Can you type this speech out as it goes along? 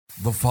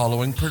The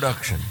following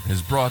production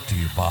is brought to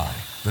you by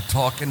the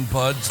Talkin'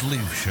 Buds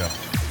Leaf Show.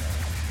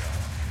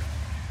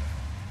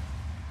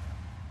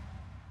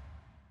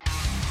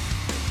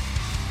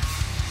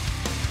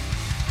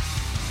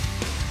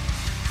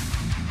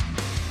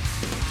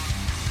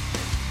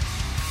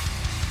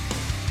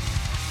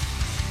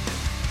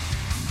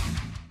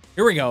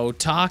 Here we go.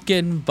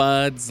 Talkin'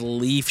 Buds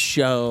Leaf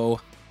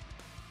Show.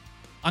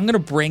 I'm going to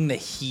bring the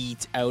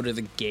heat out of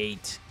the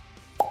gate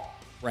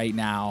right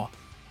now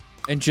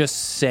and just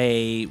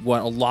say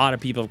what a lot of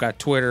people have got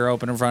Twitter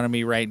open in front of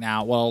me right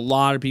now. What a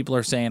lot of people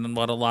are saying and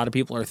what a lot of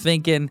people are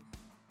thinking.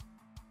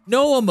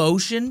 No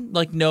emotion,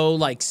 no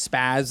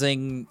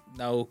spazzing,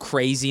 no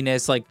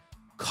craziness,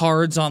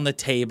 cards on the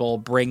table,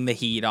 bring the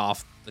heat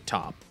off the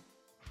top.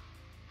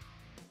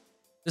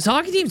 This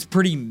hockey team's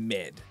pretty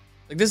mid.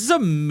 This is a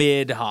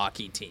mid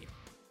hockey team.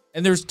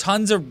 And there's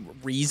tons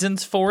of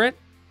reasons for it.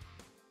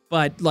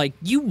 But,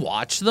 you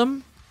watch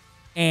them,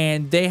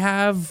 and they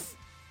have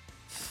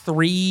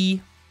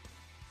 3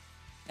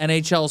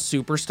 NHL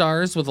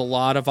superstars with a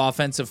lot of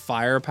offensive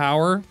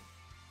firepower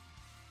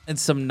and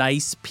some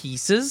nice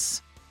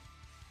pieces.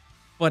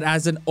 But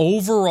as an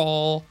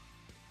overall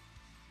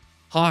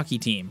hockey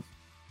team,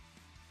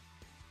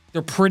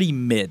 they're pretty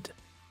mid.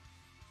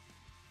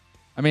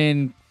 I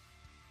mean,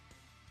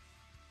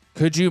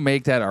 could you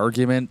make that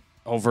argument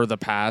over the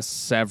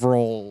past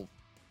several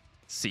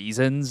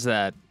seasons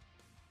that,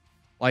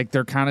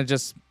 they're kind of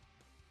just,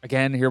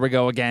 again, here we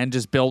go again,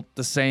 just built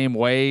the same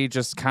way,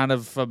 just kind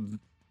of a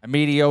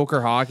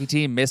mediocre hockey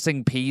team,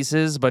 missing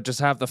pieces, but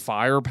just have the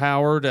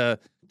firepower to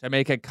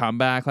make a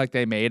comeback like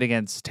they made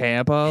against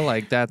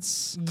Tampa?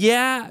 That's...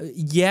 Yeah,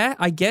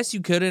 I guess you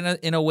could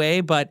in a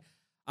way, but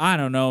I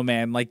don't know,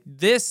 man.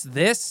 This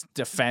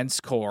defense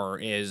core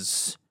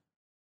is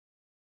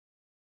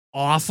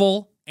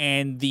awful,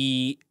 and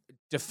the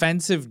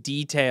defensive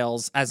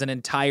details as an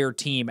entire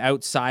team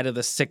outside of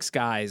the 6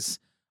 guys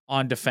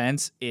on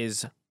defense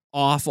is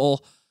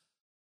awful.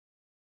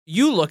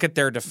 You look at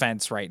their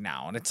defense right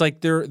now, and it's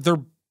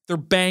they're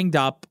banged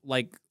up.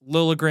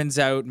 Liljegren's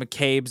out,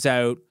 McCabe's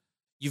out.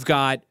 You've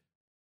got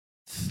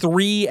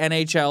 3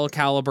 NHL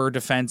caliber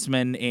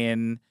defensemen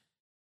in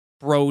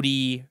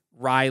Brody,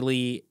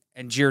 Riley,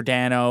 and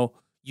Giordano.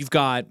 You've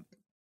got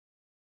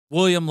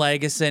William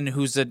Lagesson,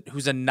 who's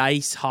a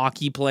nice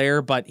hockey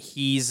player, but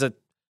he's a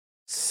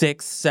 6th,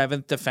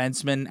 7th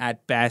defenseman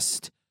at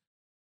best.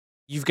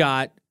 You've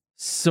got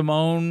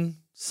Simone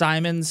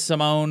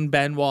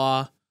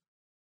Benoit,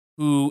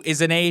 who is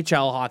an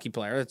AHL hockey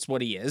player. That's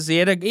what he is. He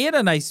had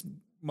a nice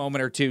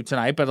moment or two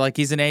tonight, but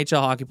he's an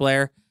AHL hockey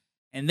player.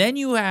 And then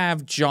you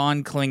have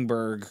John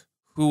Klingberg,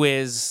 who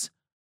is,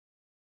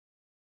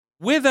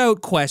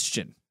 without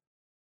question,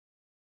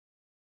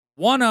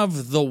 one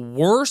of the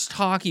worst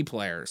hockey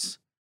players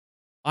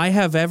I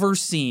have ever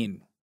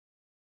seen.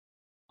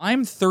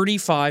 I'm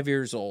 35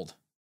 years old.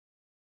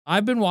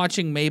 I've been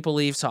watching Maple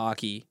Leafs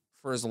hockey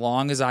for as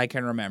long as I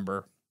can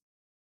remember.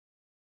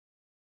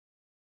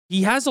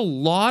 He has a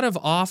lot of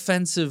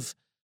offensive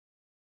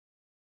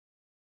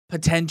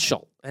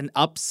potential and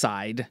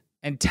upside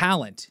and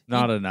talent.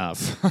 Not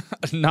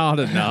enough. Not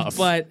enough.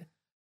 But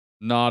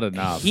not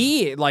enough.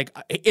 He,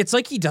 it's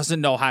like he doesn't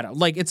know how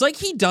to, it's like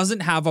he doesn't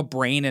have a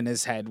brain in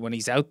his head when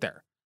he's out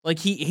there.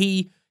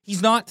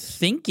 He's not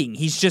thinking.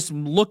 He's just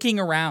looking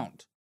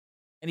around.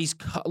 And he's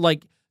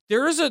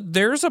there's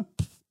a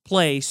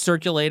play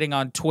circulating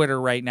on Twitter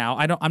right now.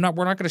 We're not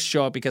going to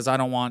show it because I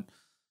don't want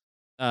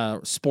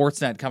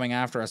Sportsnet coming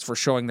after us for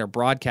showing their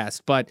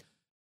broadcast, but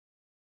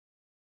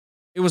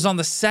it was on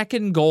the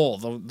second goal,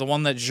 the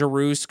one that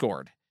Giroux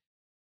scored.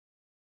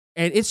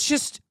 And it's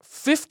just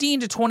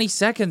 15 to 20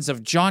 seconds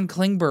of John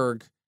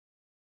Klingberg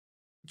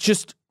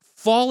just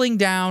falling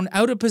down,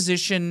 out of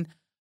position.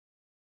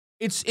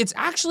 It's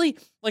actually,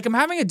 I'm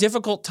having a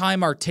difficult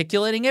time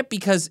articulating it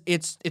because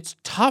it's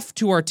tough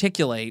to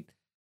articulate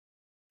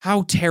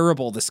how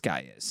terrible this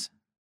guy is.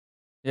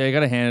 Yeah, you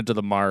got to hand it to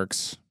the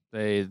Marks.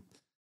 They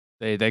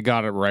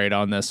got it right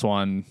on this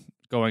one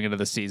going into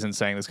the season,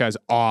 saying this guy's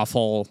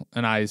awful.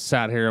 And I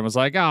sat here and was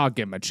like, I'll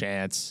give him a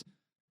chance.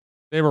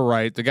 They were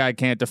right. The guy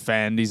can't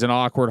defend. He's an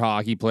awkward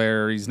hockey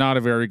player. He's not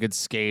a very good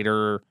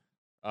skater.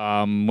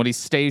 When he's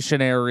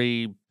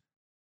stationary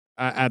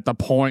at the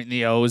point in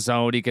the O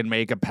zone, he can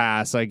make a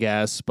pass, I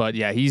guess. But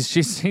yeah, he's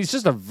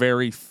just a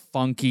very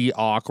funky,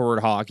 awkward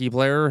hockey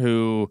player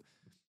who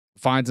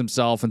finds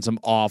himself in some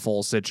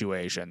awful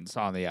situations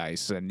on the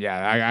ice. And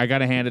yeah, I got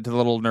to hand it to the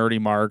little nerdy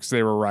Marks.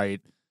 They were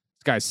right.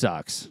 This guy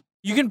sucks.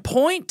 You can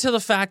point to the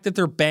fact that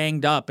they're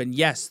banged up, and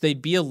yes,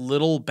 they'd be a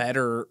little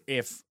better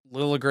if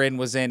Liljegren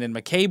was in and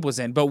McCabe was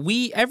in, but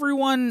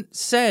everyone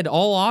said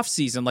all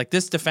offseason,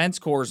 this defense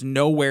core is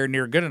nowhere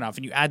near good enough,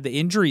 and you add the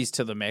injuries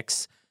to the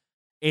mix,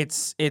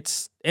 it's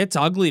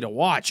ugly to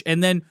watch.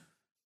 And then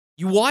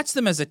you watch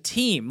them as a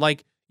team.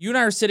 You and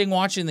I are sitting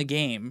watching the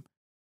game,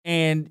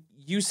 and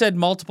you said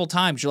multiple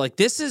times, you're like,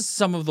 this is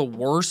some of the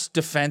worst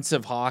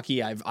defensive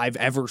hockey I've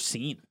ever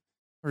seen.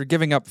 They're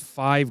giving up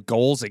 5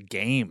 goals a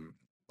game.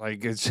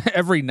 It's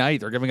every night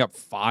they're giving up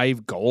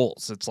 5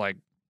 goals. It's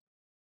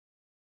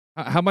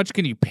How much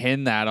can you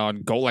pin that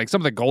on goal? Like,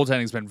 some of the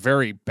goaltending's been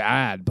very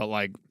bad, but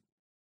like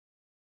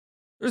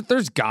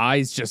there's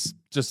guys just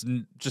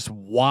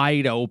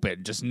wide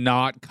open, just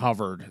not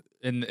covered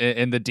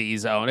in the D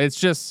zone. It's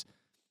just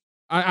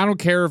I don't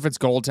care if it's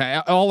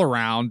goaltending all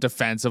around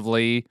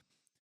defensively.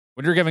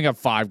 When you're giving up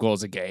 5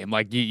 goals a game,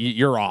 like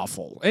you're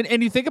awful.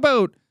 And you think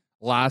about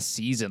last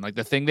season, like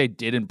the thing they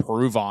did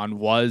improve on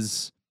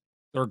was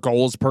their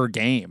goals per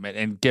game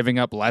and giving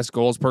up less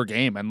goals per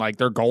game. And like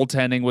their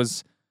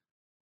goaltending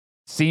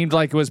seemed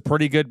like it was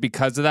pretty good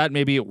because of that.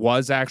 Maybe it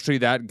was actually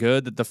that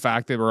good that the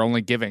fact they were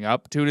only giving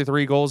up 2 to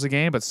 3 goals a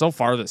game. But so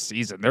far this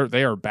season,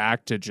 they are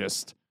back to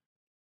just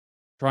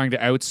trying to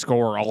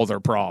outscore all their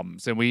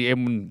problems.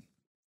 And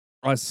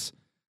us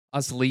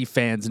Leaf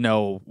fans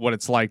know what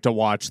it's like to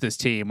watch this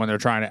team when they're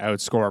trying to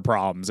outscore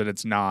problems, and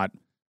it's not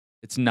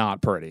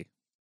pretty.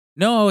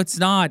 No, it's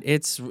not.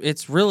 It's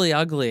really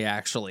ugly,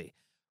 actually.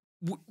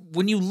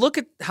 When you look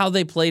at how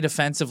they play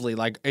defensively,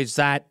 like, is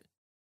that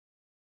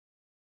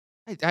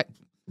is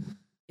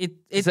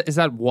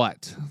that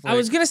what? I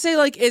was gonna say,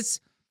 like, it's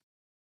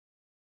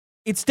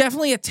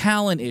definitely a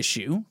talent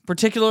issue,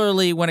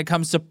 particularly when it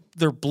comes to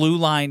their blue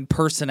line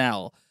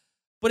personnel.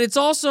 But it's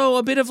also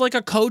a bit of like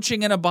a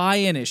coaching and a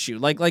buy-in issue.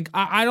 Like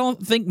I don't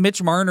think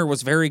Mitch Marner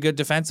was very good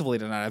defensively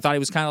tonight. I thought he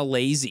was kind of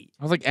lazy.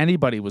 I don't think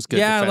anybody was good.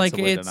 Yeah, like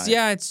defensively it's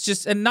tonight. it's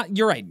just and not.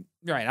 You're right.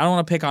 You're right. I don't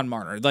want to pick on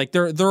Marner. Like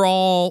they're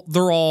all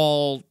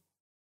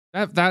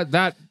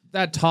that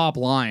top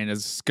line,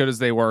 as good as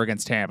they were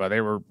against Tampa,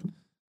 they were.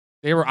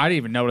 I didn't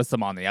even notice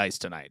them on the ice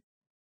tonight.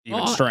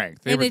 Even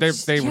strength. They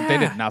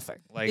did nothing.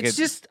 Like it's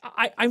just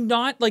I'm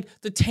not like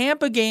the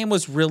Tampa game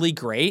was really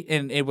great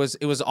and it was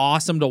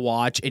awesome to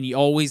watch, and you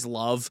always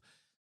love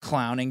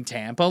clowning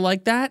Tampa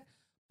like that.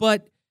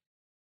 But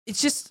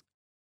it's just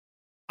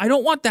I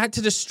don't want that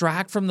to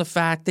distract from the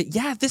fact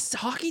that this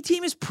hockey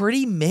team is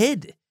pretty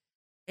mid.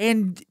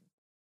 And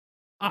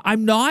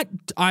I'm not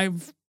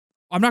going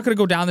to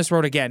go down this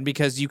road again,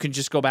 because you can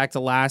just go back to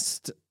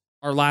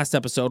our last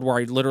episode where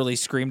I literally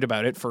screamed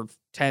about it for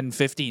 10,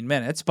 15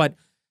 minutes, but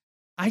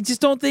I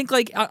just don't think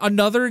like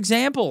another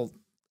example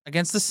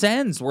against the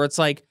Sens where it's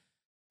like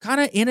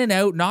kind of in and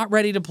out, not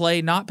ready to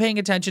play, not paying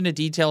attention to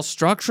details,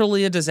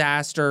 structurally a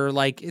disaster.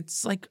 Like,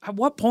 it's like, at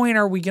what point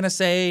are we going to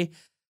say,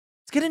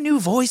 let's get a new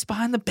voice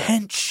behind the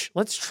bench?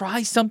 Let's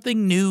try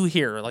something new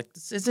here. Like,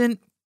 it's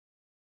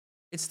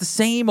the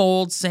same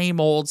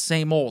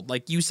old,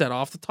 like you said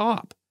off the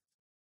top.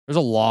 There's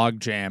a log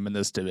jam in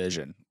this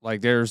division.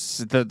 Like, there's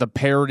the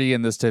parity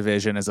in this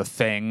division is a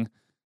thing.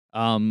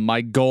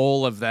 My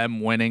goal of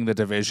them winning the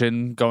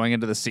division going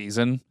into the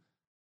season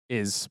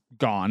is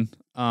gone.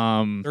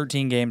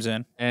 13 games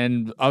in.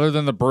 And other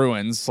than the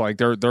Bruins, like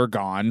they're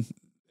gone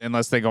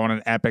unless they go on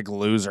an epic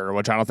loser,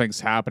 which I don't think is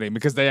happening,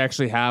 because they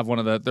actually have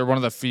they're one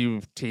of the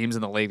few teams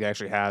in the league that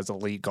actually has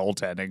elite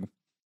goaltending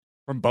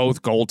from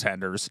both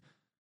goaltenders.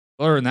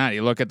 Other than that,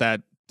 you look at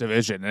that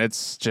division and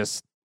it's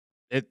just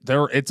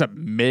it's a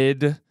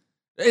mid.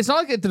 It's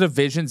not like the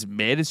division's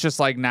mid. It's just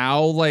like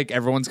now, like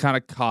everyone's kind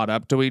of caught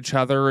up to each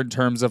other in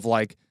terms of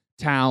like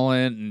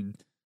talent, and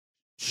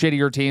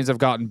shittier teams have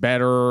gotten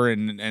better,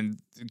 and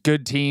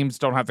good teams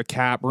don't have the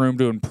cap room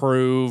to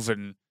improve.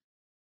 And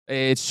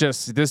it's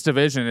just this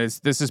division is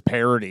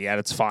parity at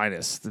its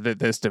finest.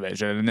 This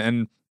division,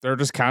 and they're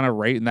just kind of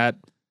right in that.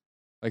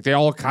 Like they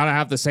all kind of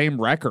have the same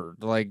record.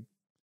 Like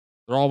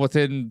they're all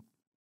within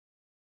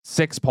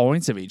 6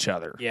 points of each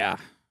other. Yeah,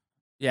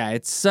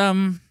 it's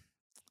something.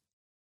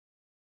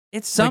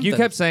 Like you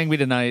kept saying me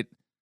tonight,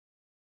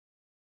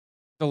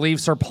 the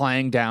Leafs are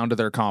playing down to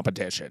their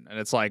competition. And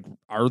it's like,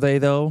 are they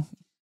though?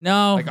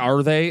 No. Like,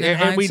 are they?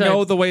 And we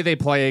know the way they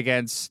play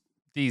against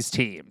these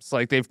teams.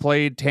 Like they've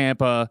played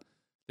Tampa.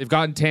 They've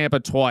gotten Tampa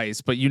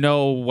twice, but you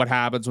know what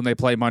happens when they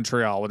play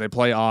Montreal, when they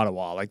play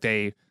Ottawa. Like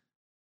they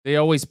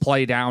always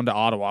play down to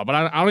Ottawa. But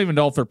I don't even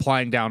know if they're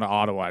playing down to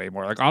Ottawa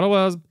anymore. Like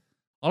Ottawa's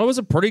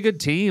a pretty good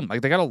team.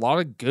 Like they got a lot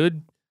of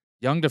good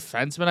young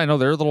defensemen. I know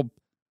they're a little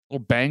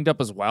banged up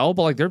as well,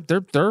 but like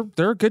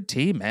they're a good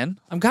team, man.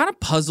 I'm kind of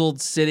puzzled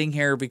sitting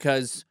here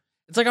because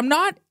it's like I'm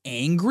not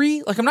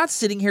angry. Like I'm not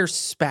sitting here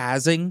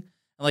spazzing and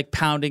like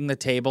pounding the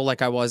table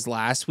like I was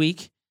last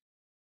week.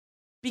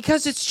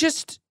 Because it's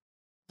just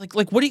like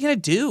what are you gonna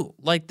do?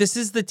 Like this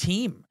is the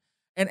team.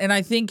 And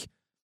I think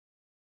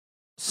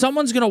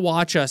someone's gonna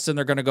watch us and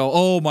they're gonna go,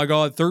 oh my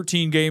God,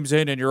 13 games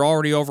in and you're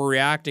already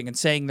overreacting and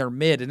saying they're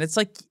mid. And it's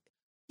like,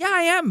 yeah,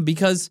 I am,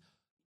 because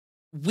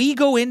we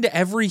go into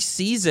every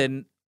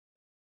season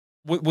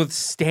with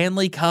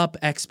Stanley Cup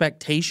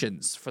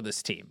expectations for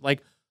this team.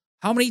 Like,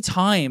 how many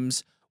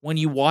times when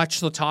you watch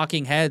the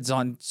talking heads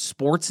on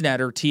Sportsnet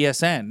or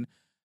TSN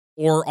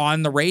or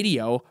on the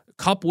radio,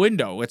 cup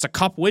window, it's a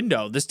cup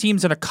window. This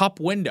team's in a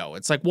cup window.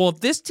 It's like, well, if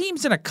this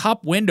team's in a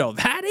cup window,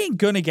 that ain't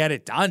going to get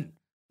it done.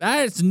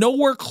 That is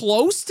nowhere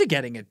close to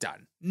getting it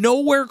done.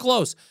 Nowhere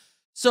close.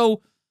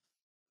 So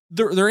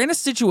they're in a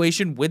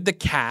situation with the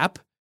cap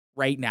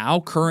right now,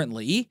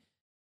 currently,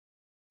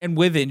 and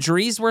with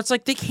injuries where it's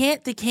like they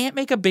can't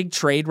make a big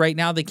trade right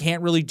now. They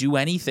can't really do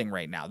anything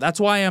right now. That's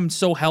why I'm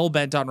so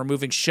hell-bent on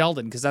removing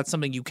Sheldon, because that's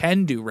something you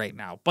can do right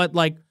now. But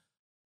like,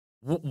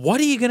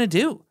 what are you going to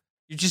do?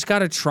 You just got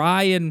to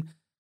try and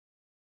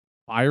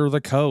fire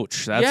the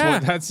coach.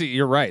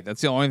 You're right.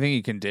 That's the only thing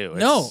you can do.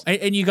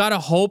 And you got to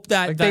hope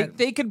that, like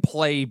they can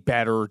play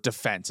better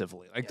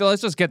defensively. Like,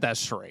 let's just get that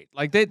straight.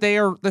 Like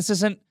this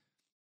isn't,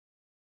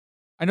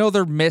 I know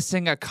they're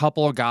missing a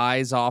couple of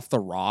guys off the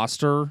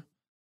roster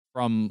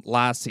from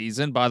last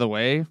season, by the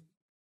way.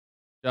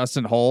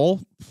 Justin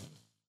Hull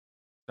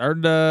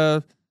starting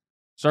to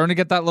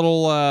get that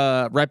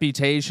little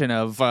reputation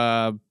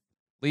of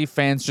Leaf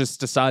fans just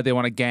decide they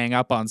want to gang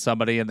up on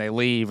somebody and they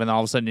leave, and all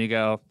of a sudden you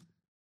go,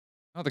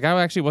 oh, the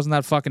guy actually wasn't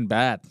that fucking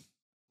bad.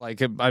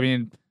 Like, I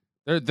mean,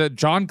 the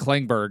John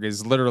Klingberg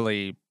is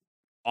literally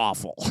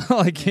awful.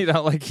 Like,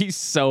 he's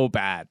so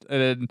bad.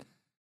 And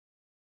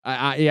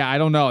I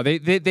don't know.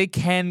 They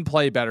can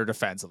play better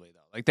defensively though.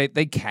 Like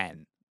they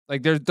can.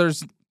 Like they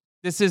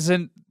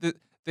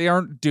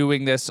aren't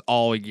doing this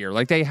all year.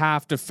 Like, they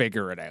have to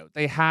figure it out.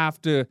 They have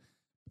to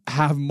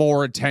have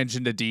more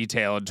attention to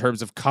detail in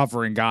terms of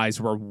covering guys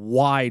who are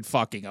wide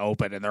fucking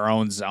open in their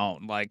own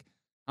zone. Like,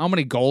 how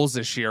many goals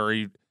this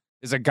year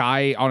is a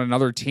guy on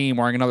another team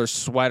wearing another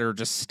sweater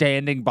just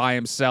standing by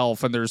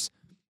himself, and there's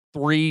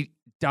 3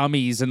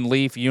 dummies in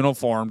Leaf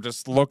uniform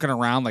just looking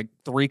around like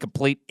 3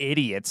 complete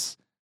idiots,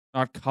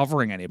 not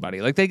covering anybody.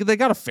 Like, they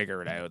got to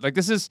figure it out. Like,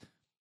 this is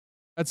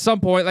at some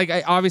point, like,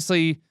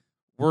 obviously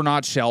we're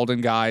not Sheldon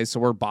guys, so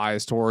we're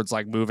biased towards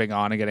like moving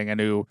on and getting a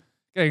new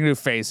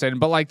face in.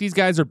 But like, these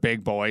guys are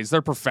big boys.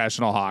 They're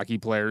professional hockey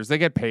players. They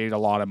get paid a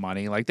lot of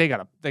money. Like, they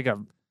gotta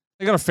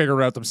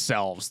figure it out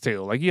themselves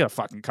too. Like, you gotta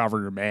fucking cover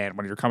your man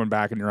when you're coming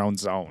back in your own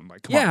zone.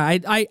 Like, come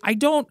on.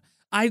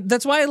 I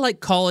that's why I like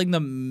calling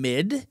them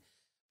mid,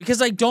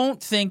 because I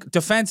don't think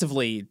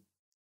defensively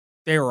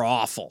they were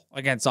awful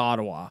against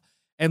Ottawa.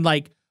 And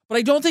like, but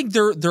I don't think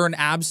they're an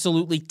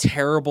absolutely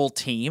terrible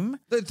team.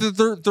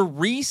 They're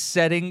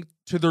resetting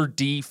to their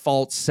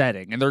default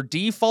setting. And their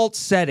default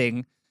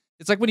setting,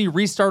 it's like when you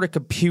restart a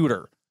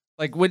computer.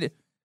 Like, when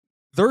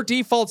their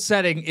default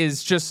setting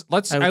is just,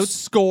 let's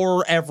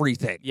outscore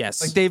everything.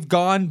 Yes. Like, they've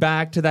gone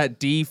back to that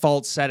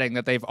default setting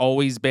that they've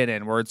always been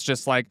in, where it's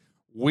just like,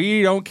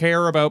 we don't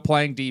care about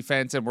playing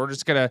defense, and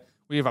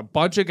we have a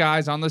bunch of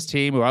guys on this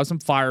team who have some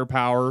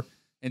firepower,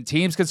 and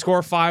teams could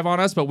score 5 on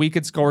us, but we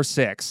could score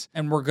 6.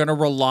 And we're going to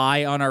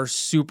rely on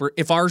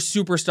if our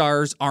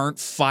superstars aren't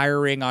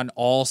firing on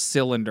all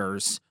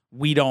cylinders,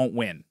 we don't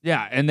win.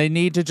 Yeah. And they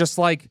need to just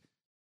like,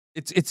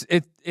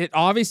 it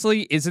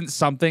obviously isn't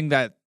something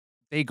that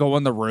they go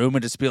in the room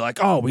and just be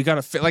like, oh, we got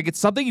to fit. Like, it's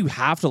something you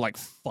have to like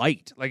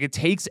fight. Like, it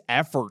takes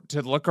effort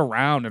to look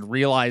around and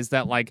realize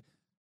that, like,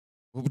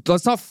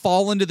 let's not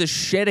fall into this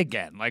shit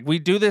again. Like, we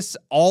do this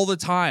all the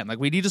time. Like,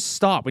 we need to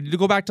stop. We need to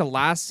go back to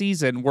last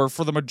season, where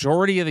for the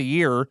majority of the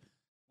year,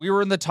 we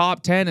were in the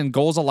top 10 in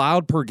goals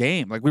allowed per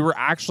game. Like, we were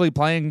actually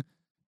playing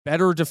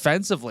better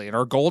defensively, and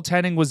our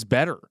goaltending was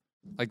better.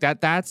 Like,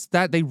 that's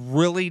they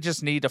really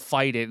just need to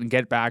fight it and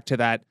get back to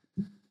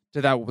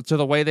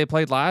the way they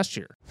played last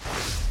year.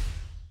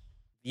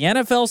 The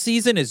NFL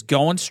season is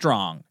going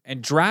strong,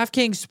 and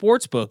DraftKings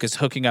Sportsbook is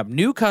hooking up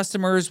new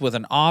customers with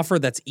an offer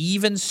that's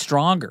even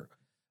stronger.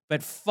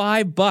 Bet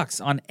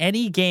 $5 on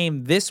any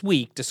game this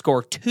week to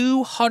score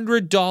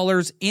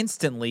 $200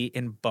 instantly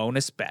in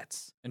bonus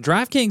bets. And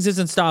DraftKings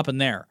isn't stopping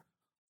there.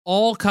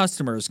 All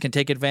customers can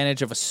take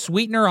advantage of a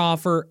sweetener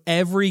offer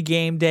every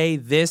game day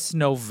this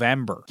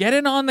November. Get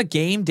in on the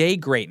game day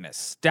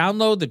greatness.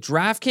 Download the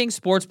DraftKings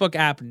Sportsbook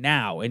app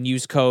now and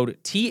use code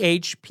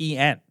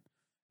THPN.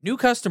 New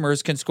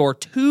customers can score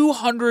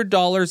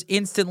 $200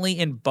 instantly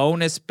in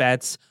bonus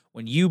bets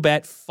when you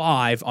bet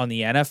 $5 on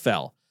the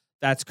NFL.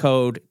 That's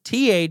code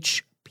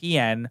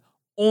THPN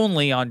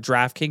only on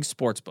DraftKings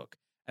Sportsbook,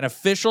 an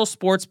official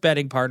sports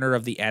betting partner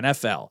of the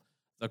NFL.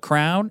 The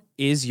crown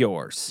is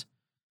yours.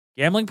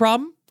 Gambling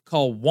problem?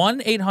 Call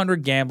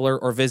 1-800-GAMBLER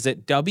or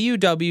visit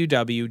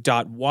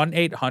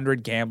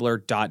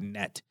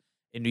www.1800gambler.net.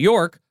 In New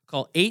York,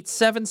 call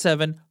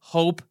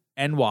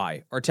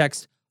 877-HOPE-NY or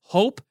text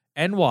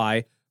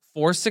HOPE-NY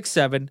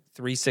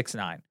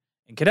 467-369.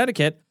 In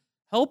Connecticut,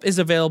 help is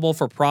available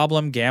for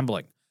problem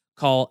gambling.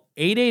 Call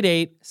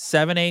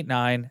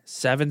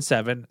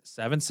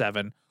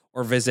 888-789-7777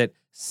 or visit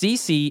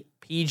ccpg.org.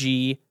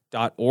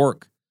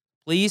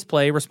 Please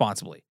play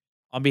responsibly.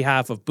 On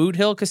behalf of Boot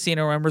Hill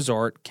Casino and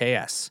Resort,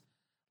 KS.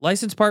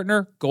 License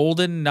partner,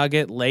 Golden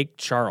Nugget Lake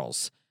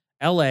Charles.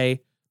 LA,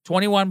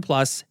 21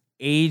 plus,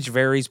 age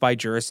varies by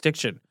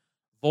jurisdiction.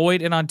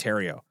 Void in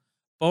Ontario.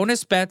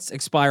 Bonus bets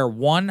expire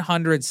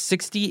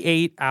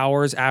 168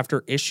 hours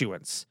after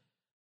issuance.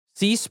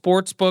 See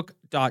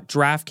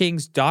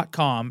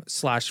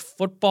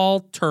sportsbook.draftkings.com/football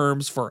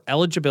terms for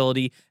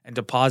eligibility and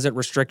deposit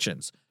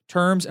restrictions,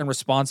 terms and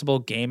responsible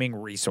gaming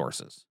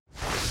resources.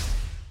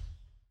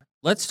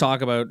 Let's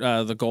talk about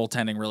the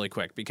goaltending really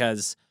quick,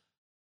 because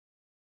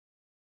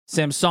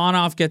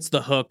Samsonov gets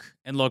the hook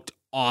and looked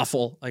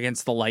awful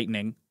against the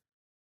Lightning.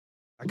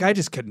 a guy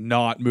just could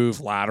not move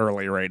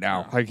laterally right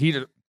now. Like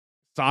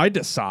side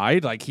to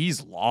side, like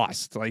he's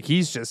lost. Like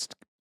he's just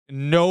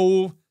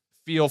no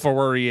feel for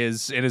where he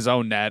is in his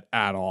own net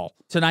at all.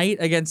 Tonight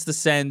against the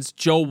Sens,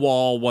 Joe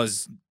Woll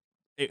was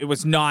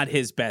not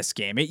his best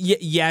game.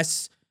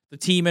 Yes, the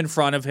team in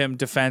front of him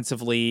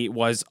defensively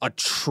was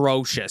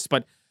atrocious,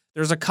 but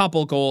there's a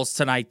couple goals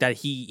tonight that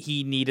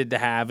he needed to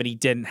have and he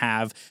didn't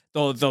have.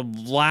 Though the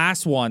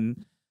last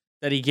one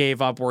that he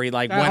gave up where he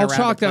went around. I'll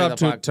chalk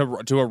that up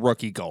to a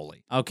rookie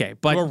goalie. Okay,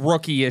 but to a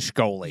rookie-ish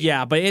goalie.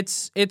 Yeah, but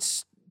it's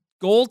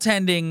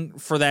goaltending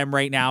for them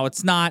right now.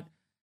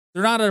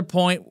 They're not at a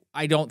point,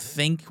 I don't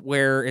think,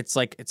 where it's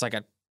like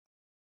a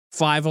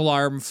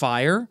 5-alarm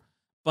fire,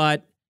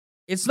 but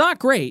it's not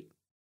great.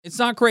 It's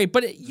not great.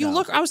 But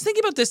look, I was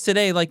thinking about this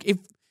today. Like, if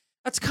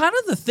that's kind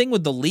of the thing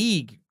with the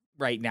league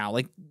right now.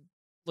 Like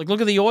look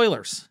at the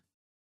Oilers.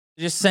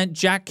 They just sent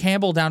Jack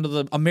Campbell down to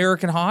the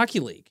American Hockey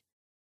League.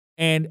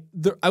 And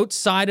they're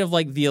outside of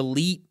the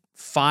elite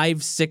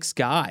 5-6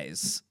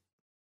 guys.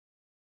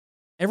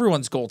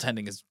 Everyone's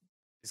goaltending is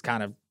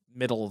kind of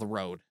middle of the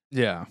road.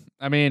 Yeah.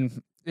 I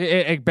mean,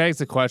 it begs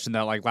the question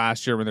that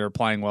last year when they were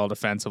playing well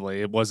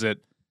defensively, was it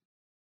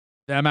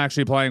them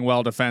actually playing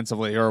well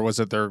defensively, or was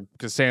it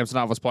because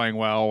Samsonov was playing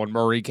well when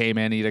Murray came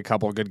in, he had a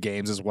couple of good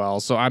games as well.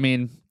 So, I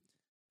mean,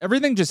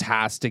 everything just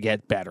has to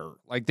get better.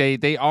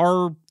 They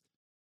are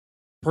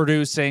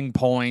producing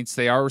points.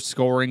 They are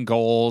scoring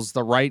goals.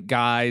 The right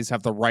guys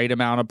have the right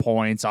amount of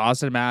points.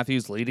 Austin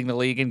Matthews leading the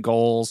league in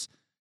goals.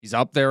 He's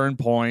up there in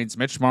points.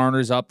 Mitch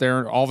Marner's up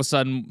there. All of a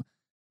sudden,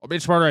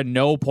 Mitch Marner had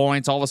no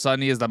points. All of a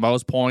sudden, he has the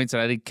most points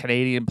than any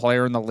Canadian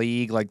player in the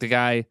league. The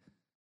guy,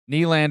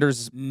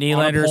 Nylander's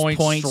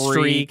point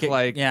streak.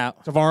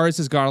 Tavares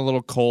has gone a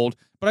little cold.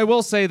 But I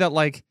will say that,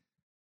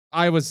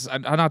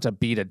 I'm not to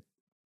beat a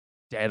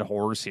dead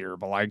horse here,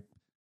 but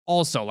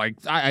also,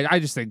 I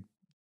just think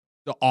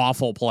the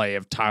awful play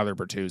of Tyler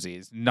Bertuzzi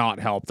has not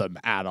helped them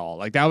at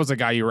all. That was a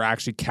guy you were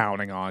actually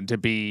counting on to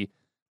be,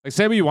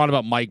 say what you want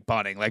about Mike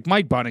Bunning.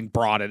 Mike Bunning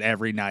brought it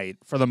every night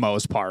for the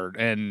most part.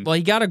 And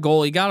he got a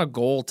goal. He got a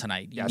goal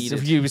tonight. Yes,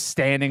 if he was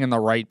standing in the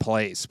right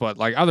place. But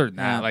other than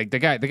that, the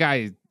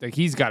guy,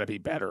 he's got to be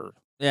better.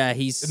 Yeah,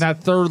 he's in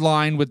that third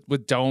line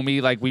with Domi.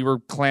 We were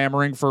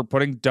clamoring for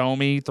putting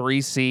Domi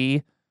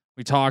 3C.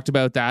 We talked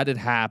about that. It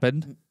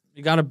happened.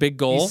 You got a big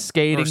goal. He's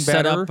skating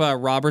set better.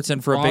 Up Robertson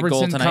for a big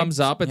goal tonight. Comes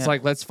up. It's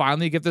let's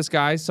finally give this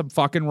guy some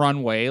fucking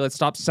runway. Let's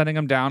stop sending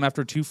him down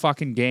after 2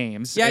 fucking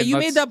games. Yeah, you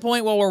made that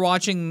point while we're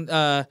watching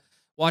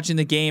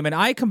the game, and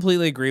I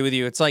completely agree with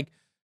you. It's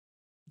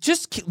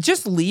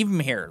just leave him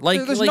here.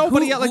 There's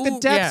nobody else. The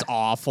depth's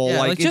awful.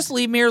 Yeah, just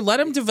leave him here.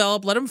 Let him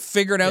develop. Let him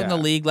figure it out in the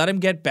league. Let him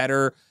get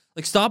better.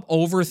 Stop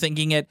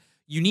overthinking it.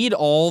 You need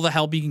all the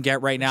help you can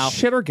get right now.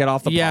 Shit or get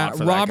off the pot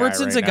for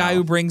Robertson's that guy a guy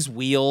who brings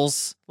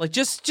wheels.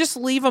 Just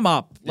leave him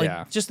up.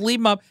 Just leave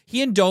him up.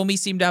 He and Domi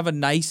seem to have a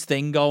nice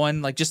thing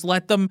going. Just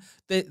let them.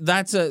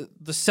 That's the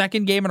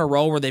second game in a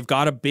row where they've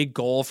got a big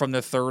goal from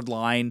the third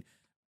line,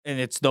 and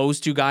it's those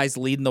two guys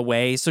leading the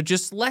way. So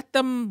just let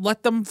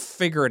them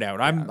figure it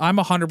out. I'm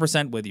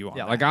 100% with you on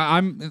that.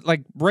 I'm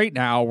right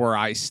now where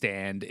I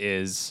stand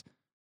is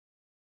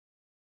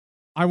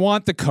I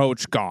want the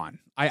coach gone.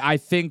 I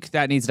think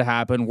that needs to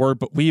happen.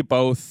 We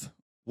both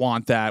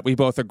want that. We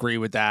both agree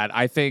with that.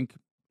 I think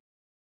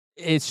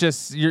it's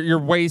just you're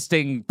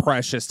wasting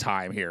precious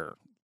time here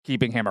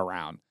keeping him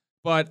around.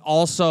 But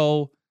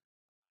also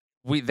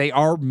they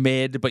are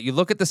mid, but you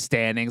look at the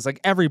standings,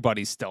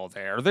 everybody's still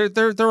there.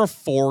 They're a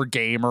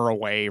 4-gamer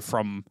away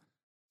from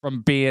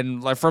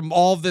being from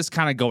all of this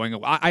kind of going.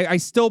 I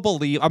still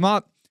believe I'm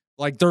not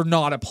they're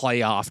not a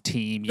playoff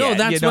team yet. No,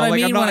 that's what I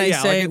mean when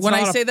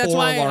I say that's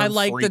why I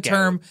like the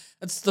term.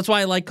 That's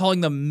why I like calling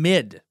them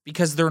mid,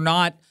 because they're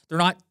not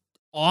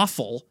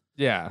awful.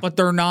 Yeah. But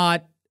they're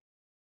not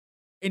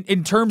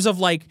in terms of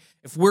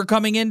if we're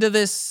coming into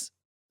this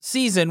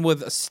season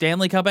with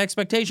Stanley Cup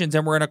expectations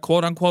and we're in a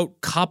quote unquote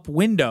cup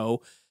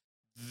window,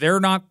 they're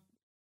not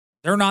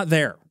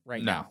there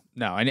right now.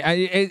 No. And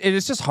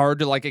it's just hard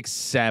to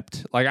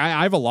accept.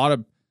 I have a lot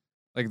of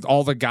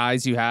all the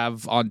guys you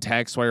have on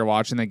text while you're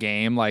watching the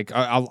game, I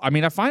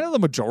find that the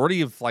majority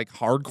of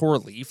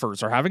hardcore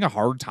Leafers are having a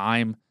hard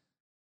time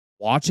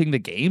watching the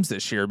games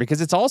this year,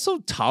 because it's also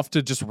tough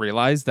to just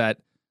realize that,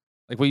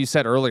 what you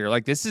said earlier,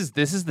 this is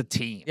the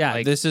team.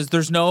 Yeah,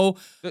 there's no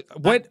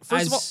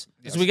as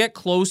we get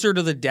closer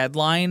to the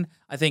deadline,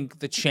 I think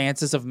the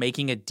chances of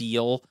making a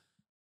deal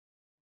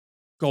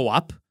go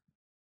up,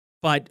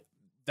 but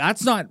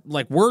that's not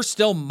we're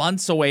still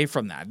months away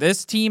from that.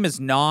 This team is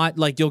not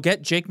you'll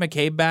get Jake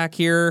McCabe back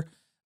here.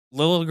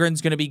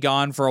 Liljegren's going to be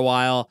gone for a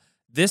while.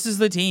 This is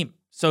the team.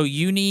 So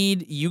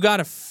you got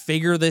to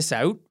figure this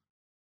out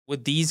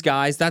with these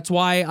guys. That's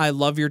why I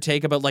love your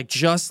take about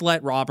just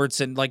let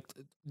Robertson,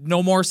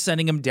 no more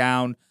sending him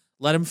down.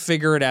 Let him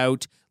figure it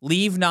out.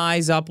 Leave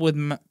Nyes up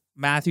with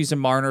Matthews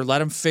and Marner.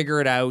 Let him figure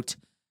it out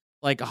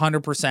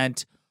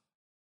 100%.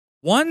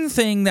 One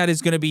thing that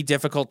is going to be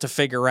difficult to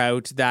figure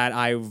out that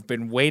I've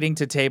been waiting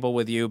to table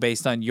with you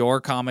based on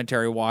your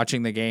commentary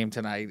watching the game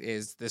tonight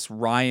is this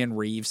Ryan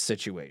Reaves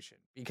situation,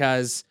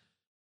 because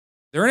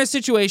they're in a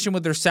situation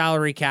with their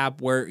salary cap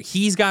where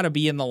he's got to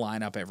be in the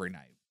lineup every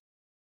night.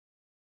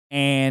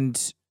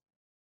 And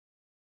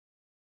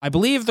I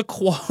believe the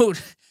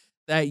quote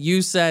that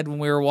you said when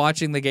we were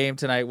watching the game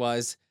tonight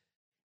was,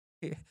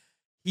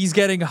 he's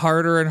getting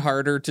harder and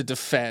harder to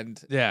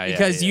defend. Yeah,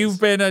 because you've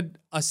been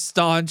a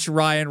staunch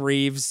Ryan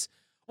Reaves.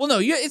 Well, no,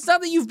 it's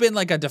not that you've been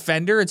like a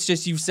defender. It's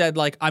just you've said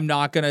like, I'm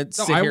not gonna.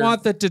 No, I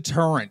want the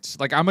deterrent.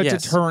 Like, I'm a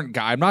deterrent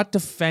guy. I'm not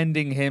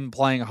defending him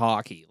playing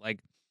hockey. Like,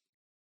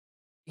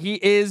 he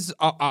is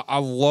a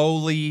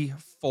lowly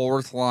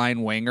fourth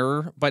line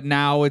winger, but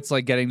now it's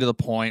like getting to the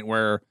point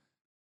where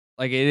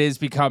like it is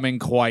becoming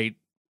quite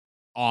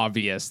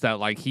obvious that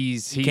like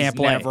he's can't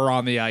play. Never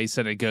on the ice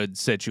in a good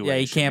situation. Yeah,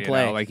 he can't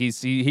play. Like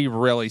he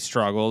really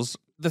struggles.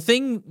 The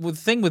thing with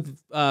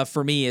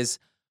for me is,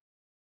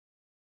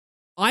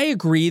 I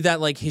agree that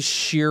like his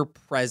sheer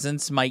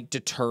presence might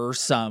deter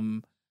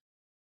some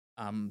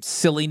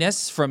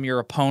silliness from your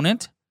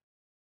opponent,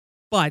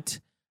 but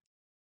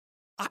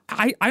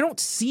I don't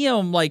see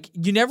him like,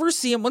 you never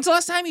see him. When's the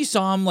last time you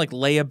saw him like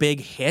lay a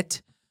big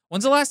hit?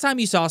 When's the last time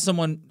you saw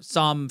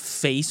him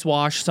face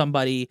wash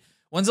somebody?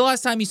 When's the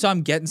last time you saw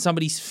him get in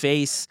somebody's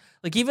face?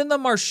 Like, even the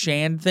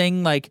Marchand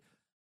thing, like,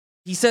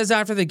 he says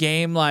after the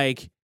game,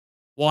 like,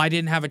 well, I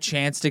didn't have a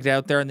chance to get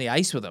out there on the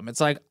ice with him.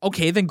 It's like,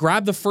 okay, then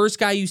grab the first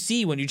guy you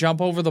see when you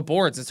jump over the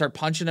boards and start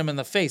punching him in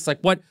the face. Like,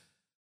 what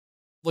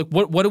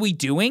are we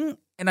doing?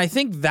 And I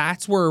think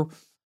that's where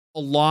a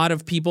lot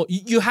of people,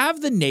 you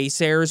have the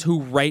naysayers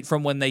who right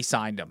from when they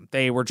signed him,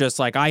 they were just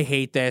like, I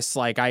hate this,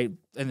 like,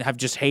 and have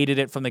just hated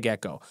it from the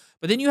get-go.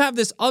 But then you have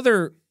this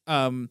other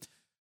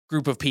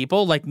group of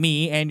people like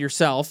me and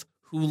yourself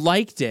who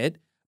liked it,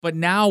 but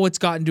now it's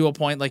gotten to a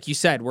point, like you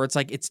said, where it's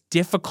like it's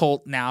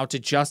difficult now to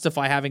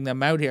justify having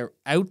them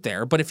out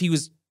there. But if he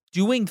was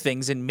doing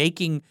things and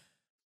making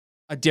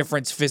a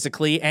difference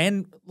physically,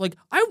 and like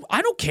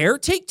I don't care,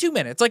 take 2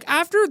 minutes. Like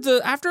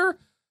after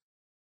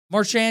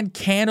Marchand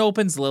can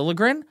opens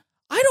Liljegren,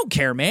 I don't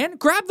care, man.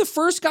 Grab the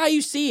first guy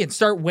you see and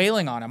start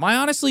wailing on him. I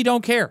honestly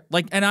don't care.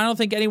 Like, and I don't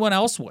think anyone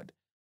else would.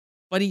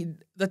 But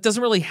that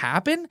doesn't really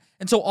happen.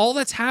 And so all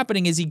that's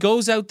happening is he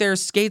goes out there,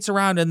 skates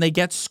around, and they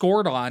get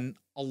scored on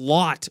a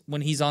lot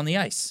when he's on the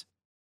ice.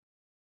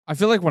 I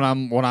feel like what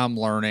I'm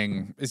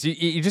learning is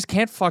you just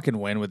can't fucking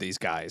win with these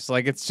guys.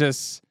 Like, it's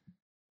just,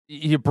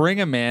 you bring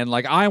him in.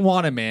 Like, I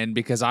want him in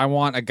because I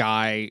want a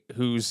guy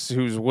who's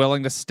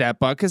willing to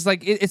step up. Because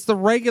like it's the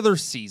regular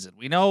season.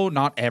 We know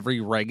not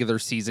every regular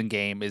season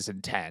game is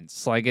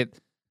intense. Like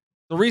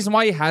the reason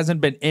why he hasn't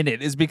been in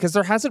it is because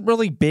there hasn't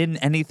really been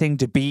anything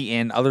to be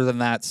in other than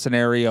that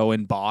scenario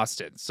in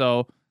Boston.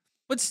 So,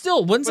 but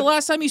still, when's the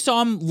last time you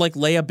saw him like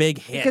lay a big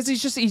hit? Because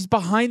he's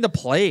behind the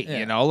plate,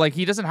 you know, like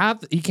he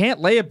can't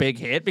lay a big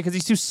hit because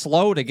he's too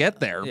slow to get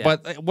there. Yeah.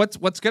 But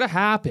what's going to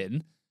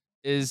happen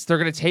is they're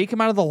going to take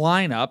him out of the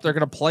lineup. They're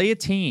going to play a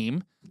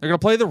team. They're going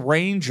to play the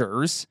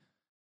Rangers.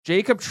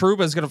 Jacob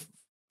Trouba is going to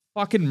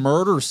fucking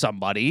murder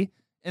somebody.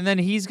 And then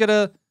he's going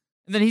to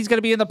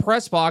be in the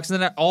press box,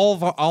 and then all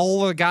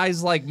the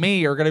guys like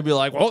me are going to be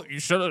like, well, you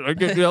should have,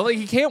 like,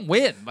 he can't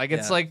win. Like,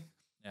 it's like,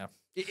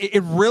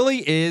 it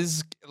really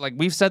is, like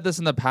we've said this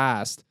in the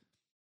past,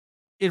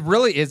 it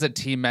really is a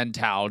team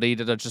mentality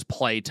to just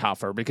play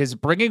tougher, because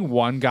bringing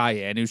one guy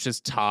in who's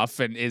just tough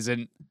and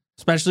isn't,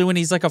 especially when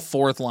he's like a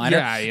fourth liner.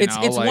 Yeah, it's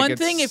like, one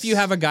thing if you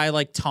have a guy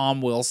like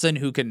Tom Wilson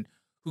who can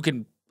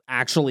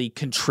actually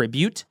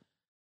contribute.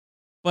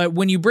 But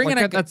when you bring in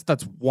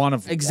that's one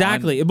of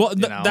exactly. One,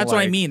 well, that's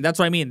what I mean. That's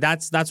what I mean.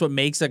 That's what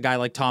makes a guy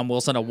like Tom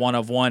Wilson a one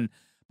of one.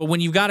 But when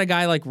you've got a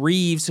guy like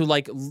Reaves who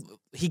like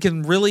he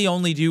can really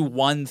only do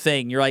one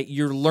thing,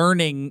 you're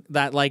learning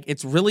that like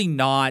it's really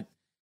not.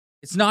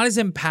 It's not as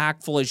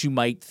impactful as you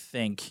might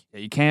think. Yeah,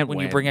 you can't when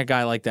win. you bring a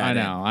guy like that.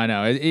 I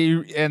know.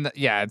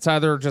 It's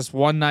either just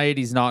one night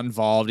he's not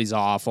involved, he's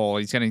awful,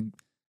 he's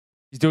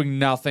doing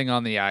nothing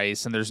on the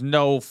ice, and there's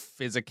no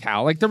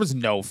physical. Like, there was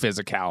no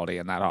physicality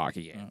in that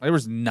hockey game. There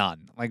was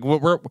none. Like, I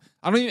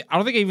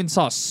don't think I even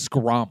saw a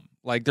scrum.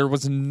 Like, there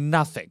was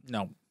nothing.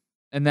 No.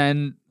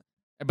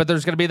 But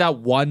there's gonna be that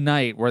one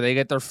night where they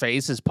get their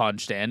faces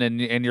punched in,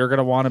 and you're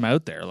gonna want them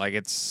out there. Like,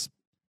 it's.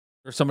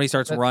 Or somebody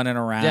starts running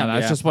around. Yeah,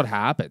 that's just what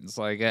happens.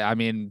 Like, I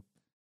mean,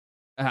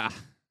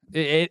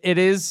 it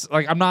is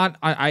like, I'm not.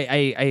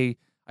 I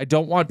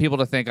don't want people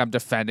to think I'm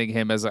defending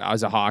him as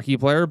a hockey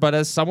player, but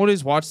as someone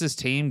who's watched this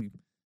team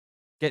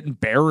get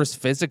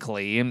embarrassed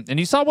physically, and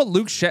you saw what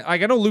Luke Schenn.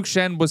 Like, I know Luke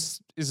Schenn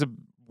is a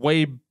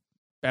way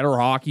better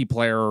hockey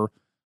player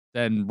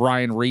than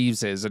Ryan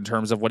Reaves is in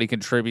terms of what he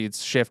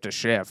contributes shift to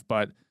shift,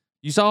 but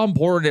you saw how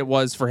important it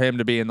was for him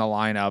to be in the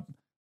lineup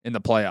in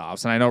the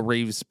playoffs. And I know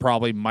Reaves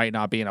probably might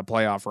not be in a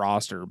playoff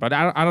roster, but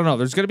I don't know.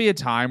 There's going to be a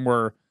time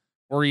where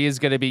he is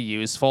going to be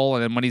useful,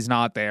 and then when he's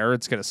not there,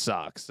 it's going to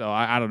suck. So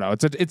I don't know.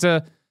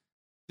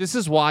 This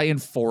is why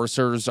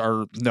enforcers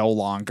are no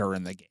longer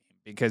in the game,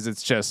 because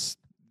it's just,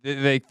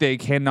 they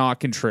cannot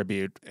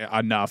contribute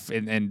enough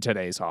in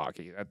today's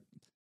hockey.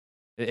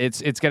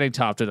 It's getting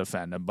tough to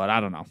defend him, but I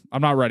don't know.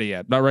 I'm not ready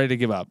yet. Not ready to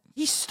give up.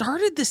 He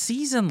started the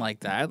season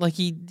like that. Like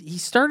he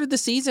started the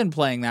season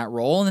playing that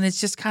role, and then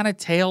it's just kind of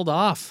tailed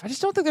off. I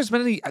just don't think there's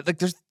been any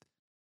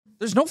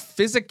there's no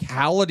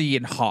physicality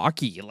in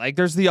hockey. Like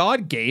there's the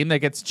odd game that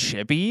gets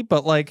chippy,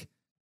 but like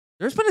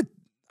there's been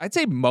I'd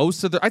say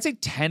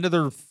 10 of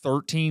their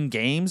 13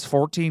 games,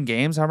 14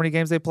 games, how many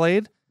games they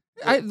played.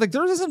 There's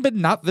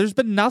been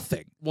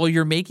nothing. Well,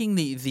 you're making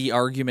the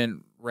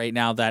argument right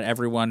now that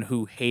everyone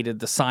who hated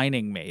the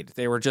signing made.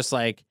 They were just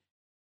like,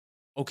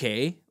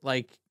 okay,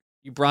 like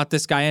you brought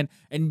this guy in,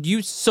 and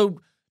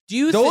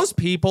those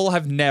people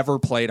have never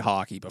played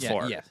hockey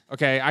before. Yeah.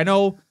 Okay, I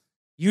know.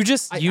 You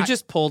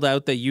just pulled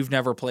out that you've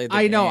never played the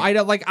game. I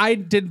know. Like I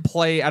didn't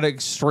play at an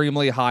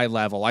extremely high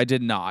level. I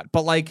did not.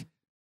 But like,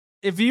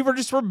 if you were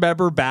just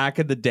remember back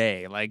in the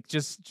day, like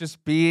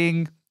just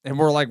being. And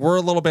we're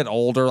a little bit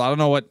older. I don't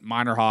know what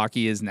minor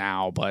hockey is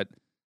now, but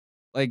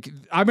like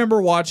I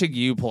remember watching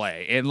you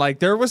play, and like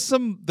there was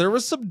some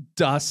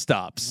dust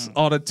ups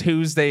on a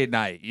Tuesday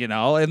night,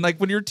 and like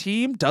when your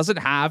team doesn't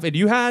have, and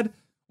you had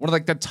one of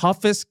like the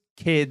toughest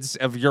kids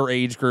of your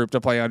age group to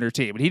play on your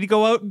team, and he'd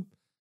go out and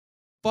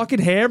fucking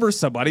hammer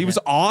somebody. He was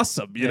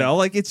awesome, you know.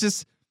 Like it's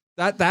just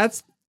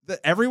that's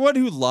everyone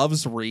who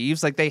loves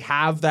Reaves, like they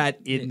have that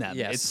in them.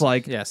 Yes. It's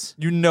like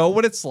you know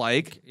what it's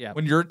like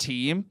when your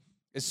team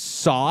is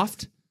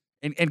soft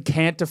and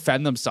can't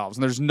defend themselves,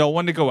 and there's no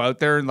one to go out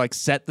there and like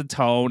set the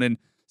tone and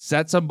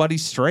set somebody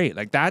straight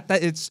like that.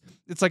 That it's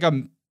like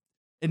a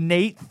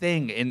innate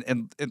thing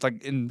in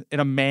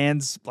a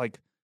man's like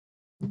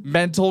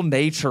mental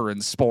nature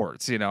in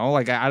sports.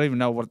 Like I don't even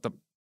know what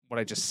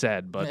I just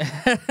said, but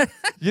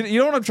you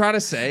know what I'm trying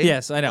to say.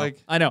 Yes, I know.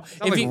 Like, I know.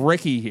 If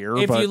Ricky here,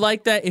 if you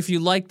like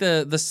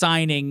the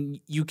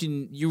signing,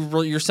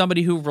 you're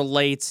somebody who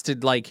relates to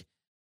like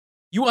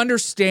you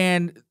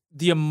understand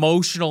the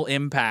emotional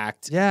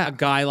impact a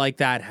guy like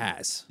that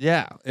has.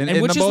 Yeah.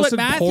 And which the is most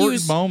what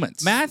important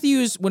moments.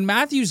 When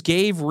Matthews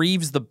gave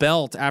Reaves the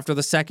belt after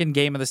the second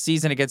game of the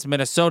season against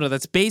Minnesota,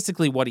 that's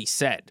basically what he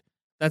said.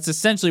 That's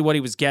essentially what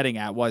he was getting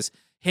at, was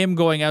him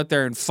going out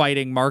there and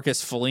fighting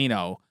Marcus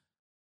Foligno.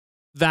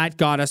 That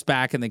got us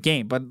back in the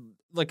game. But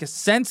like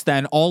since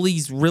then, all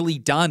he's really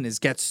done is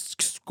get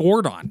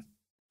scored on.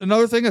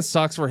 Another thing that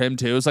sucks for him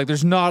too is like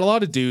there's not a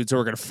lot of dudes who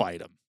are going to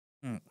fight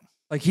him.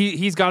 Like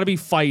he's got to be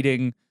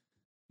fighting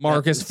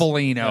Marcus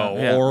Foligno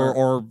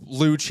or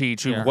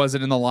Lucic, who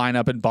wasn't in the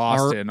lineup in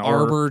Boston,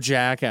 or Arbor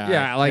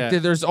Jacka.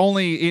 There's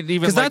only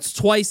even because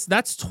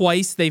that's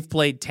twice they've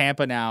played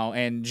Tampa now,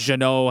 and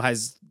Jeannot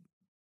has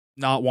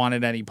not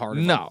wanted any part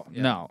of it.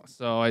 No.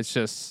 So it's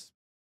just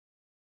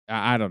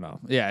I don't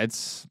know. Yeah,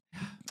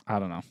 I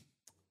don't know.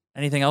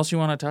 Anything else you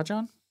want to touch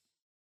on?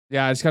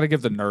 Yeah, I just got to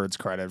give the nerds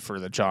credit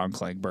for the John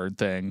Klingberg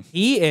thing.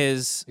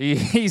 He's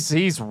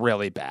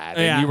really bad.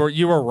 Yeah. And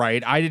you were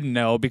right. I didn't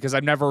know because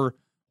I've never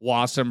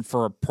watched him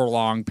for a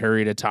prolonged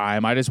period of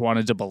time. I just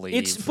wanted to believe.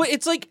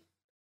 It's like,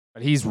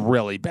 but he's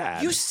really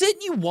bad. You sit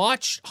and you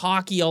watch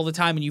hockey all the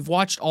time, and you've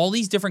watched all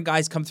these different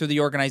guys come through the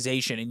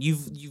organization, and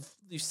you've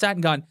sat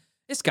and gone,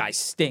 this guy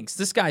stinks.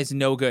 This guy's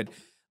no good.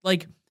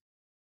 Like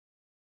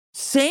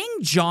saying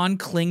John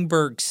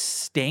Klingberg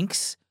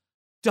stinks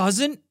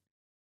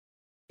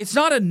it's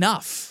not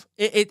enough.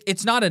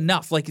 It's not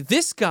enough. Like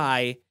this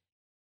guy,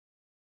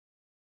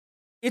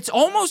 it's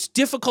almost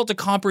difficult to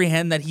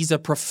comprehend that he's a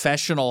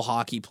professional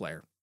hockey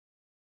player.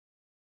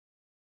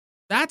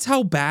 That's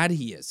how bad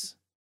he is.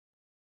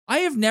 I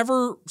have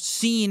never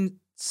seen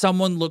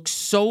someone look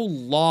so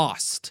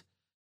lost.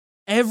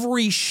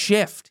 Every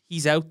shift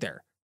he's out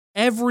there.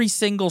 Every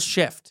single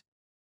shift.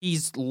 He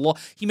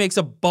makes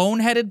a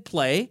boneheaded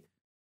play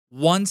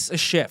once a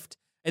shift.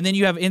 And then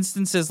you have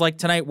instances like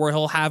tonight where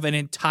he'll have an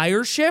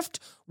entire shift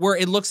where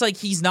it looks like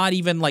he's not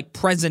even like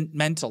present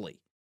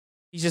mentally.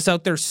 He's just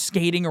out there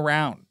skating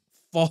around,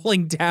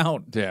 falling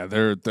down. Yeah,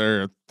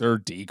 their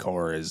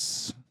decor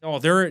is. Oh,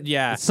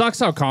 It sucks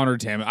how Connor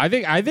Tim. I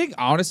think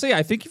honestly,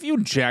 if you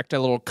inject a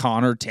little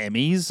Connor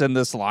Timmies in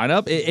this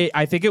lineup,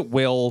 I think it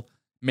will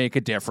make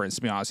a difference.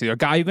 To be honest with you, a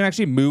guy who can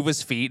actually move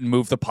his feet and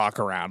move the puck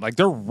around. Like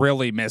they're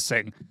really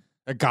missing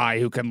a guy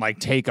who can like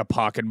take a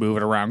puck and move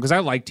it around. Because I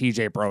like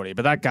TJ Brody,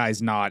 but that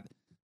guy's not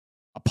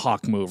a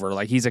puck mover.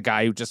 Like he's a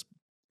guy who just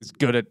is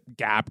good at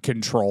gap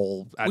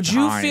control. Would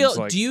you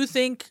feel? Do you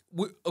think?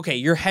 Okay,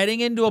 you're heading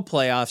into a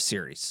playoff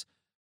series.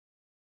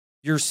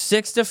 Your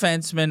six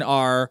defensemen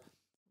are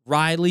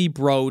Riley,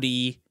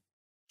 Brody,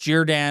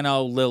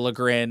 Giordano,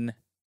 Liljegren,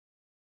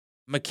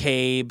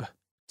 McCabe,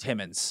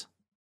 Timmins.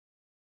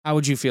 How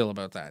would you feel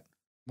about that?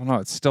 Well, no,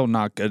 it's still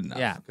not good enough.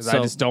 Yeah, because I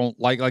just don't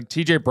like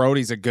TJ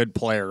Brody's a good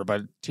player,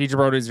 but TJ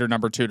Brody's your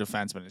number 2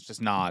 defenseman. It's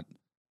just not.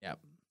 Yep.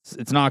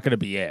 It's not going to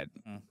be it.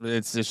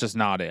 It's just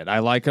not it. I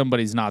like him, but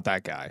he's not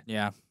that guy.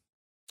 Yeah.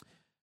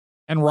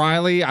 And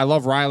Riley, I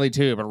love Riley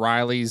too, but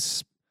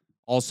Riley's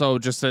also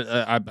just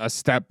a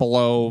step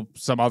below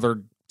some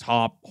other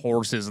top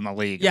horses in the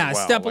league. Yeah, as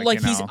well. step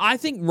like you he's. know. I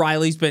think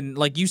Riley's been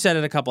like you said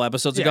it a couple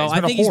episodes Yeah, ago. he's I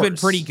been a think he's been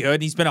horse. pretty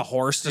good. He's been a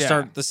horse to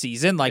start the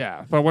season. Like,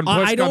 yeah, but when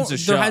push I don't. comes to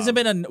There shove, hasn't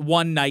been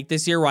one night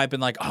this year where I've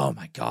been like, oh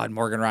my god,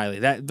 Morgan Riley.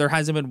 That there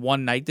hasn't been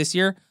one night this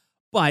year.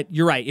 But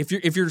you're right.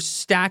 If you're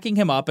stacking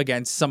him up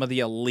against some of the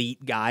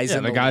elite guys,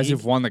 in the guys league,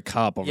 who've won the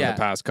cup over the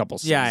past couple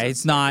seasons. yeah,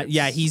 it's not.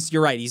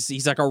 You're right.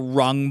 He's like a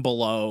rung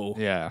below.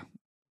 Yeah.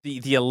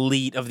 The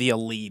elite of the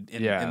elite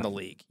in the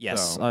league.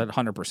 Yes, So,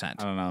 100%.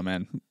 I don't know,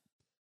 man.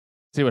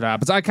 See what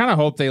happens. I kind of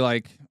hope they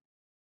I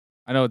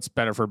know it's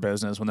better for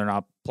business when they're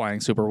not playing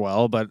super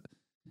well, but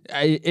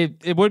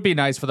it would be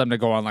nice for them to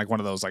go on like one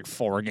of those like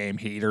 4-game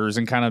heaters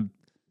and kind of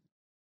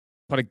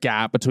put a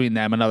gap between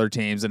them and other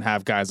teams and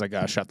have guys like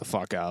shut the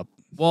fuck up.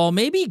 Well,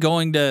 maybe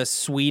going to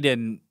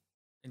Sweden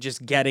and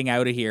just getting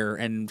out of here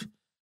and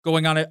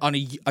going on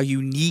a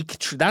unique.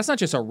 That's not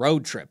just a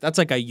road trip. That's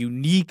like a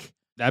unique.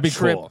 That'd be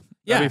trip. cool.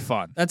 Yeah, That'd be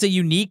fun. That's a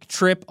unique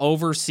trip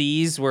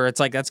overseas where it's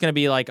like that's going to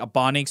be like a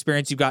bonding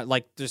experience. You've got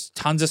like there's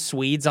tons of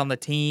Swedes on the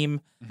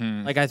team.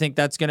 Mm-hmm. Like I think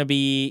that's going to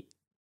be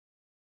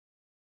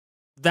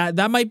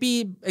that might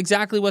be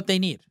exactly what they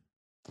need.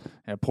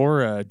 Yeah,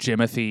 poor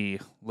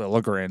Jimothy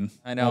Liljegren.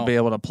 I know. Won't be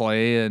able to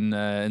play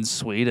in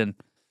Sweden.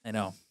 I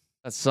know.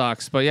 That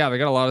sucks. But yeah, they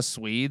got a lot of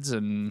Swedes,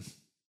 and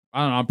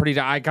I don't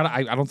know. I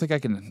don't think I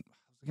can.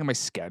 Look at my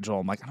schedule.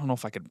 I'm like, I don't know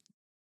if I could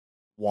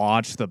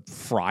watch the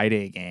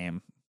Friday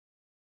game.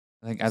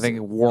 I think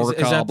work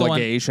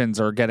obligations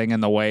are getting in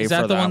the way. Is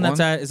that for the that one that's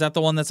at? Is that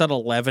the one that's at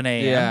 11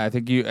 a.m.? Yeah, I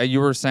think you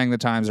were saying the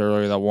times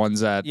earlier. That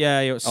one's at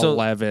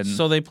 11.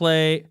 So they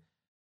play.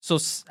 So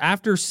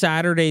after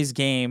Saturday's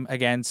game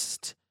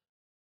against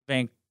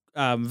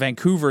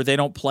Vancouver, they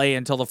don't play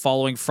until the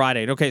following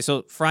Friday. Okay,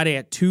 so Friday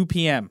at 2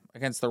 p.m.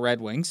 against the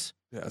Red Wings.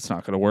 Yeah, it's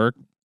not going to work.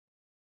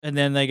 And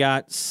then they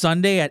got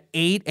Sunday at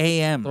 8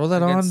 a.m. Throw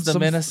that on the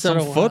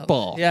Minnesota some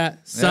football. Yeah,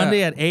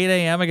 Sunday at 8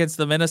 a.m. against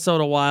the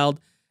Minnesota Wild.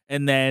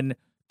 And then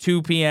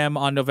 2 p.m.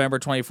 on November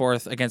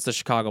 24th against the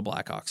Chicago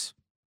Blackhawks.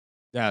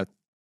 Yeah,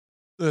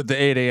 the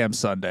 8 a.m.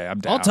 Sunday.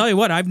 I'm down. I'll tell you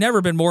what, I've never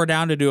been more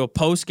down to do a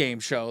post-game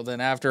show than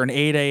after an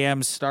 8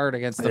 a.m. start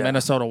against the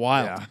Minnesota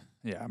Wild.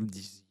 Yeah, I'm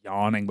just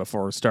yawning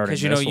before starting.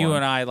 Because, you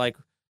and I, like,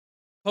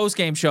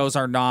 post-game shows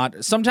are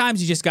not, sometimes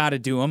you just got to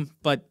do them,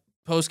 but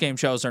post-game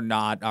shows are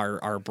not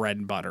our bread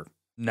and butter.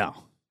 No.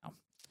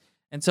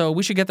 And so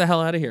we should get the hell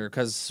out of here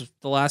because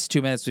the last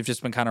 2 minutes we've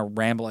just been kind of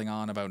rambling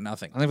on about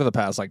nothing. I think for the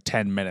past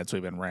 10 minutes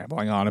we've been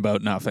rambling on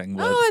about nothing.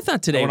 Oh, I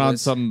thought today went on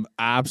some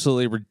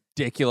absolutely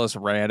ridiculous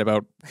rant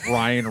about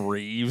Ryan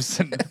Reaves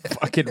and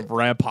fucking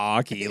rep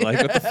hockey.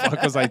 Like, what the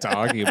fuck was I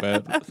talking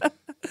about? But,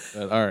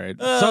 all right.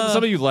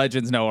 Some of you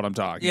legends know what I'm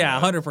talking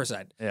about.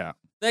 100%. Yeah.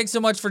 Thanks so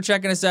much for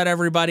checking us out,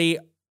 everybody.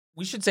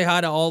 We should say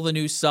hi to all the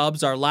new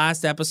subs. Our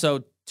last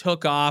episode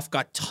took off,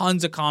 got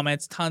tons of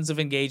comments, tons of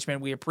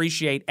engagement. We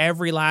appreciate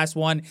every last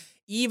one.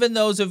 Even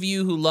those of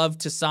you who love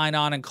to sign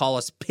on and call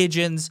us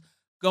pigeons,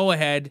 go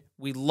ahead.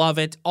 We love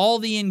it. All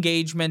the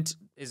engagement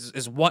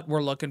is what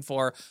we're looking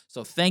for.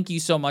 So thank you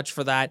so much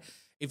for that.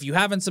 If you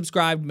haven't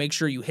subscribed, make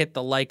sure you hit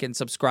the like and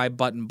subscribe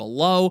button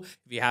below.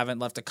 If you haven't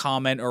left a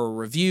comment or a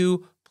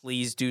review,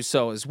 please do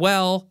so as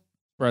well.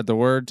 Spread the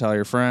word. Tell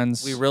your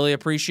friends. We really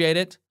appreciate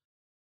it.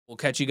 We'll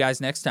catch you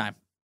guys next time.